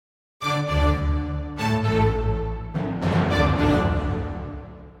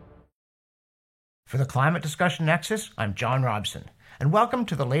For the Climate Discussion Nexus, I'm John Robson, and welcome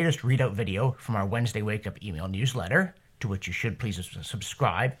to the latest readout video from our Wednesday Wake Up email newsletter, to which you should please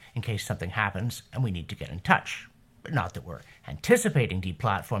subscribe in case something happens and we need to get in touch. But not that we're anticipating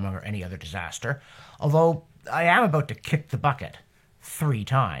deplatforming or any other disaster, although I am about to kick the bucket 3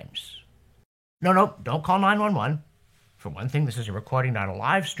 times. No, don't call 911. For one thing, this is a recording, not a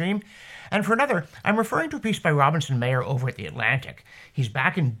live stream. And for another, I'm referring to a piece by Robinson Mayer over at The Atlantic. He's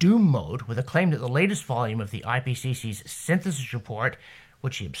back in doom mode with a claim that the latest volume of the IPCC's synthesis report,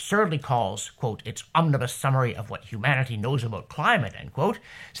 which he absurdly calls, quote, its omnibus summary of what humanity knows about climate, end quote,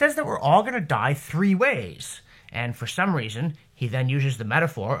 says that we're all going to die 3 ways. And for some reason, he then uses the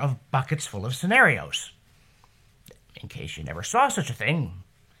metaphor of buckets full of scenarios. In case you never saw such a thing,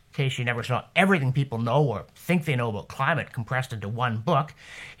 in case you never saw everything people know or think they know about climate compressed into one book,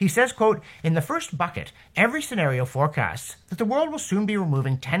 he says, quote, in the first bucket, every scenario forecasts that the world will soon be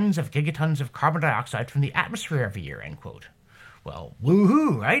removing tens of gigatons of carbon dioxide from the atmosphere every year, end quote. Well,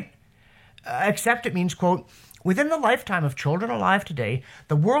 woohoo, right? Except it means, quote, within the lifetime of children alive today,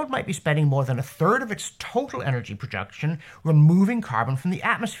 the world might be spending more than a third of its total energy production removing carbon from the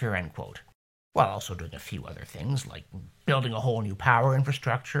atmosphere, end quote. While also doing a few other things, like building a whole new power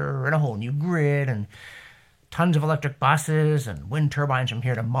infrastructure and a whole new grid and tons of electric buses and wind turbines from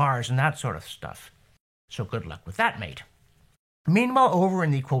here to Mars and that sort of stuff. So good luck with that, mate. Meanwhile, over in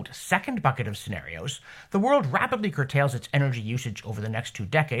the, quote, second bucket of scenarios, the world rapidly curtails its energy usage over the next 2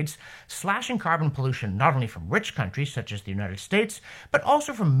 decades, slashing carbon pollution not only from rich countries such as the United States, but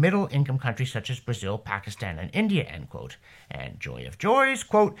also from middle-income countries such as Brazil, Pakistan, and India, end quote. And joy of joys,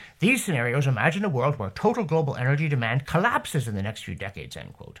 quote, these scenarios imagine a world where total global energy demand collapses in the next few decades,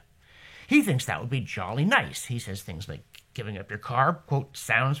 end quote. He thinks that would be jolly nice. He says things like giving up your car, quote,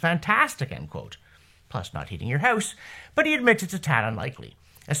 sounds fantastic, end quote. Plus not heating your house, but he admits it's a tad unlikely,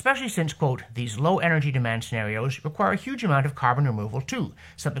 especially since, quote, these low energy demand scenarios require a huge amount of carbon removal too,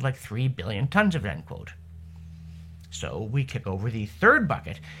 something like 3 billion tons of it, end quote. So we kick over the third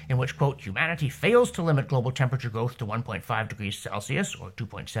bucket, in which, quote, humanity fails to limit global temperature growth to 1.5 degrees Celsius, or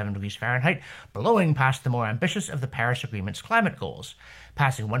 2.7 degrees Fahrenheit, blowing past the more ambitious of the Paris Agreement's climate goals.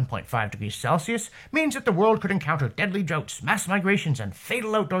 Passing 1.5 degrees Celsius means that the world could encounter deadly droughts, mass migrations, and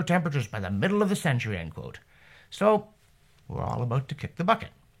fatal outdoor temperatures by the middle of the century, end quote. So we're all about to kick the bucket.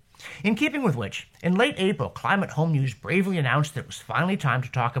 In keeping with which, in late April, Climate Home News bravely announced that it was finally time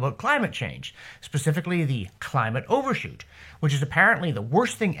to talk about climate change, specifically the climate overshoot, which is apparently the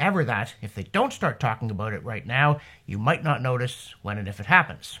worst thing ever that, if they don't start talking about it right now, you might not notice when and if it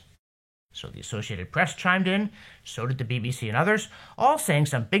happens. So the Associated Press chimed in, so did the BBC and others, all saying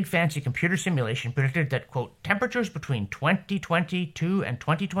some big fancy computer simulation predicted that, quote, temperatures between 2022 and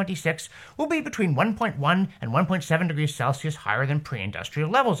 2026 will be between 1.1 and 1.7 degrees Celsius higher than pre-industrial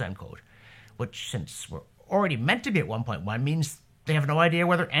levels, end quote. Which, since we're already meant to be at 1.1, means they have no idea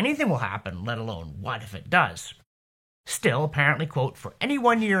whether anything will happen, let alone what if it does. Still, apparently, quote, for any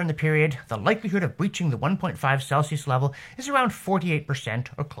 1 year in the period, the likelihood of breaching the 1.5 Celsius level is around 48%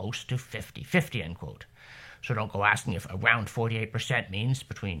 or close to 50-50, end quote. So don't go asking if around 48% means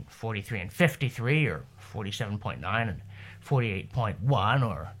between 43 and 53, or 47.9 and 48.1,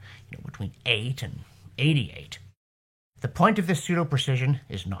 or between 8 and 88. The point of this pseudo-precision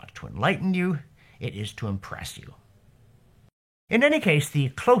is not to enlighten you, it is to impress you. In any case, the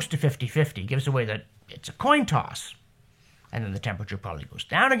close to 50-50 gives away that it's a coin toss. And then the temperature probably goes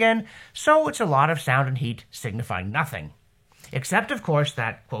down again, so it's a lot of sound and heat signifying nothing. Except, of course,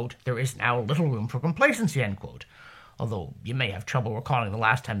 that, quote, there is now little room for complacency, end quote. Although you may have trouble recalling the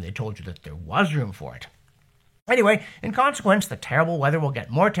last time they told you that there was room for it. Anyway, in consequence, the terrible weather will get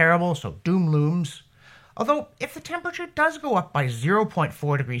more terrible, so doom looms. Although, if the temperature does go up by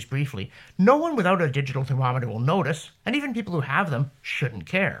 0.4 degrees briefly, no one without a digital thermometer will notice, and even people who have them shouldn't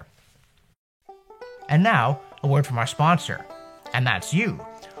care. And now, a word from our sponsor, and that's you,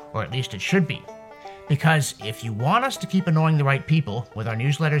 or at least it should be. Because if you want us to keep annoying the right people with our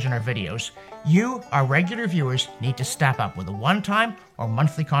newsletters and our videos, you, our regular viewers, need to step up with a one-time or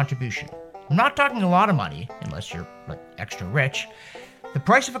monthly contribution. I'm not talking a lot of money, unless you're extra rich. The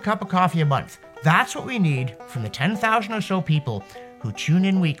price of a cup of coffee a month, that's what we need from the 10,000 or so people who tune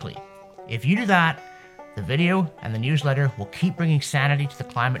in weekly. If you do that, the video and the newsletter will keep bringing sanity to the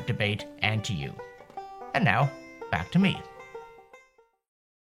climate debate and to you. And now, back to me.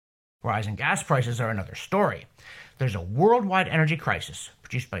 Rising gas prices are another story. There's a worldwide energy crisis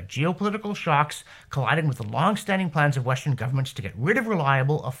produced by geopolitical shocks colliding with the long-standing plans of Western governments to get rid of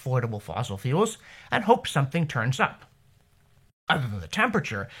reliable, affordable fossil fuels and hope something turns up. Other than the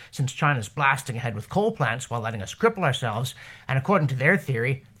temperature, since China's blasting ahead with coal plants while letting us cripple ourselves, and according to their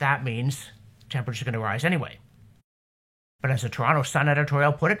theory, that means temperatures are going to rise anyway. But as the Toronto Sun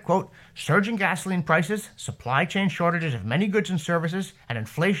editorial put it, quote, surging gasoline prices, supply chain shortages of many goods and services, and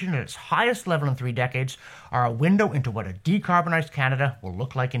inflation at its highest level in 3 decades are a window into what a decarbonized Canada will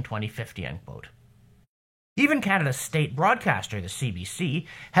look like in 2050, end quote. Even Canada's state broadcaster, the CBC,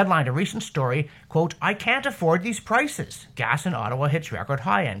 headlined a recent story, quote, I can't afford these prices. Gas in Ottawa hits record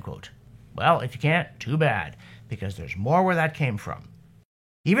high, end quote. Well, if you can't, too bad, because there's more where that came from.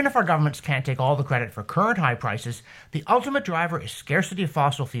 Even if our governments can't take all the credit for current high prices, the ultimate driver is scarcity of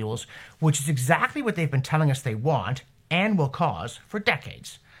fossil fuels, which is exactly what they've been telling us they want and will cause for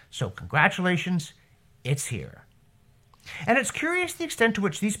decades. So congratulations, it's here. And it's curious the extent to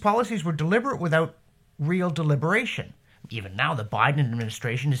which these policies were deliberate without real deliberation. Even now, the Biden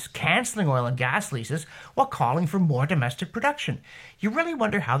administration is cancelling oil and gas leases while calling for more domestic production. You really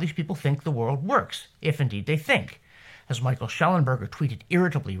wonder how these people think the world works, if indeed they think. As Michael Schellenberger tweeted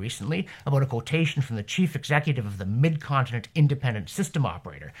irritably recently about a quotation from the chief executive of the Mid-Continent Independent System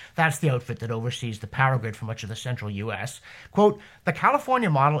Operator, that's the outfit that oversees the power grid for much of the central U.S., quote, the California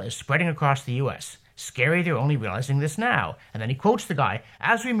model is spreading across the U.S. Scary they're only realizing this now. And then he quotes the guy,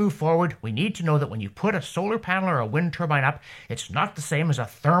 as we move forward, we need to know that when you put a solar panel or a wind turbine up, it's not the same as a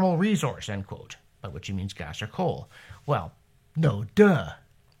thermal resource, end quote. By which he means gas or coal. Well, no duh.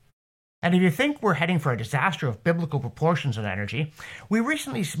 And if you think we're heading for a disaster of biblical proportions on energy, we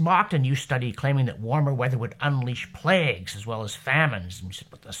recently mocked a new study claiming that warmer weather would unleash plagues as well as famines, and we said,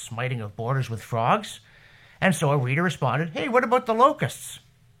 what, the smiting of borders with frogs? And so a reader responded, hey, what about the locusts?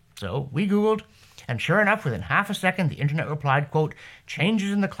 So we Googled, and sure enough, within half a second, the internet replied, quote,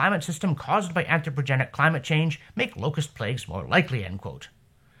 changes in the climate system caused by anthropogenic climate change make locust plagues more likely, end quote.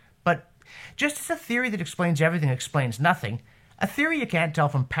 But just as a theory that explains everything explains nothing, a theory you can't tell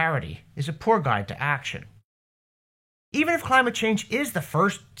from parody is a poor guide to action. Even if climate change is the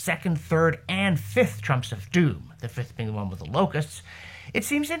first, second, third, and fifth trumps of doom, the fifth being the one with the locusts, it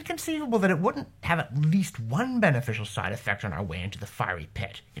seems inconceivable that it wouldn't have at least one beneficial side effect on our way into the fiery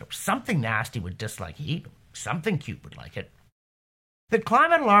pit. Something nasty would dislike heat, something cute would like it. That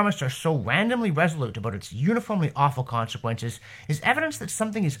climate alarmists are so randomly resolute about its uniformly awful consequences is evidence that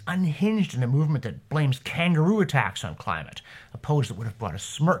something is unhinged in a movement that blames kangaroo attacks on climate, a pose that would have brought a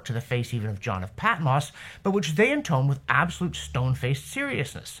smirk to the face even of John of Patmos, but which they intone with absolute stone-faced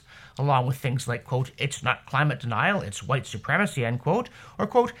seriousness, along with things like, quote, it's not climate denial, it's white supremacy, end quote, or,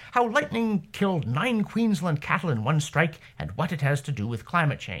 quote, how lightning killed 9 Queensland cattle in one strike and what it has to do with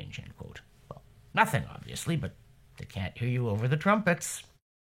climate change, end quote. Well, nothing, obviously, but they can't hear you over the trumpets.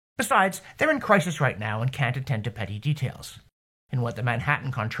 Besides, they're in crisis right now and can't attend to petty details. In what the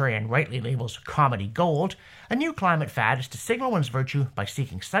Manhattan Contrarian rightly labels comedy gold, a new climate fad is to signal one's virtue by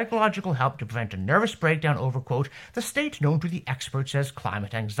seeking psychological help to prevent a nervous breakdown over, quote, the state known to the experts as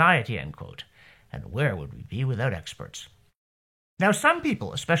climate anxiety, end quote. And where would we be without experts? Now, some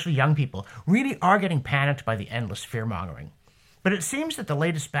people, especially young people, really are getting panicked by the endless fear-mongering. But it seems that the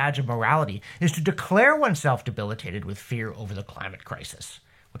latest badge of morality is to declare oneself debilitated with fear over the climate crisis,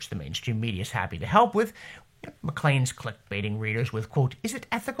 which the mainstream media is happy to help with. Maclean's clickbaiting readers with, quote, is it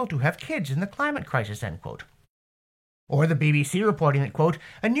ethical to have kids in the climate crisis, end quote. Or the BBC reporting that, quote,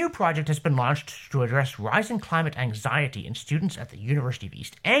 a new project has been launched to address rising climate anxiety in students at the University of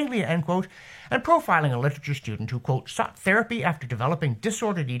East Anglia, end quote, and profiling a literature student who, quote, sought therapy after developing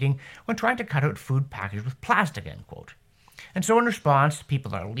disordered eating when trying to cut out food packaged with plastic, end quote. And so in response,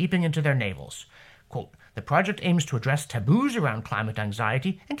 people are leaping into their navels. Quote, the project aims to address taboos around climate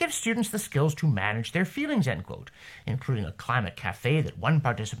anxiety and give students the skills to manage their feelings, end quote, including a climate cafe that one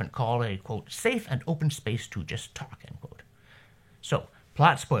participant called a, quote, safe and open space to just talk, end quote. So,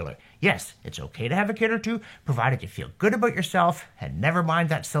 plot spoiler, yes, it's okay to have a kid or two, provided you feel good about yourself and never mind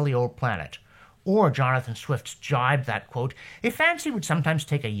that silly old planet. Or Jonathan Swift's jibe that, quote, a fancy would sometimes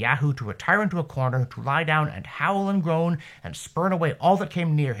take a yahoo to retire into a corner to lie down and howl and groan and spurn away all that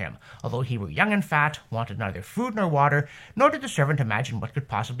came near him, although he were young and fat, wanted neither food nor water, nor did the servant imagine what could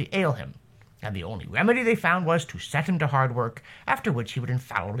possibly ail him. And the only remedy they found was to set him to hard work, after which he would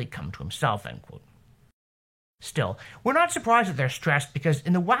infallibly come to himself, end quote. Still, we're not surprised that they're stressed because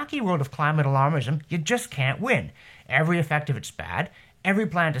in the wacky world of climate alarmism, you just can't win. Every effect of it's bad. Every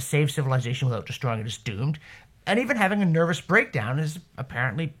plan to save civilization without destroying it is doomed, and even having a nervous breakdown is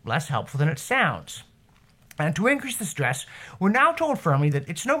apparently less helpful than it sounds. And to increase the stress, we're now told firmly that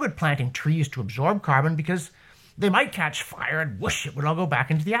it's no good planting trees to absorb carbon because they might catch fire and whoosh, it would all go back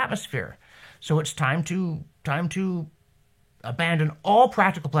into the atmosphere. So it's time to abandon all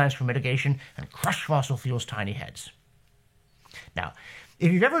practical plans for mitigation and crush fossil fuels' tiny heads. Now,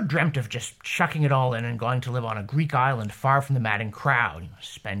 If you've ever dreamt of just chucking it all in and going to live on a Greek island far from the madding crowd,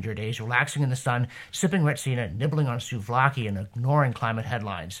 spend your days relaxing in the sun, sipping Retsina, nibbling on souvlaki, and ignoring climate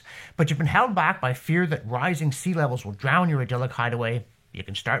headlines, but you've been held back by fear that rising sea levels will drown your idyllic hideaway, you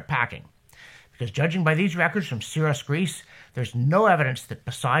can start packing. Because judging by these records from Syros, Greece, there's no evidence that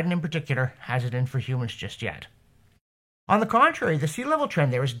Poseidon in particular has it in for humans just yet. On the contrary, the sea level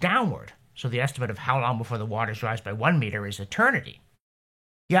trend there is downward, so the estimate of how long before the waters rise by 1 meter is eternity.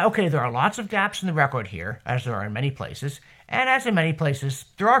 Yeah, okay, there are lots of gaps in the record here, as there are in many places, and as in many places,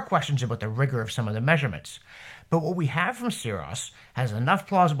 there are questions about the rigor of some of the measurements. But what we have from Syros has enough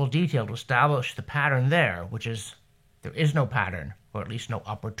plausible detail to establish the pattern there, which is there is no pattern, or at least no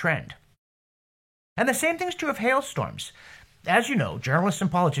upward trend. And the same thing's true of hailstorms. As you know, journalists and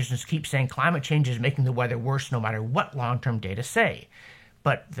politicians keep saying climate change is making the weather worse no matter what long-term data say.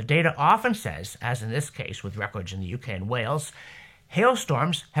 But the data often says, as in this case with records in the UK and Wales,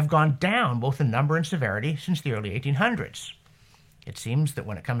 hailstorms have gone down both in number and severity since the early 1800s. It seems that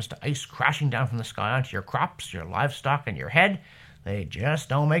when it comes to ice crashing down from the sky onto your crops, your livestock, and your head, they just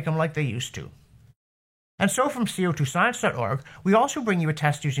don't make them like they used to. And so from CO2science.org, we also bring you a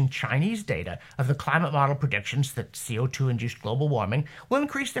test using Chinese data of the climate model predictions that CO2-induced global warming will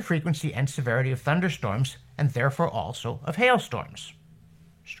increase the frequency and severity of thunderstorms, and therefore also of hailstorms.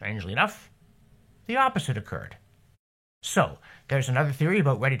 Strangely enough, the opposite occurred. So, there's another theory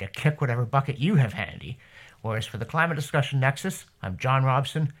about ready to kick whatever bucket you have handy. Whereas for the Climate Discussion Nexus, I'm John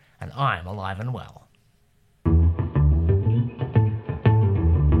Robson, and I'm alive and well.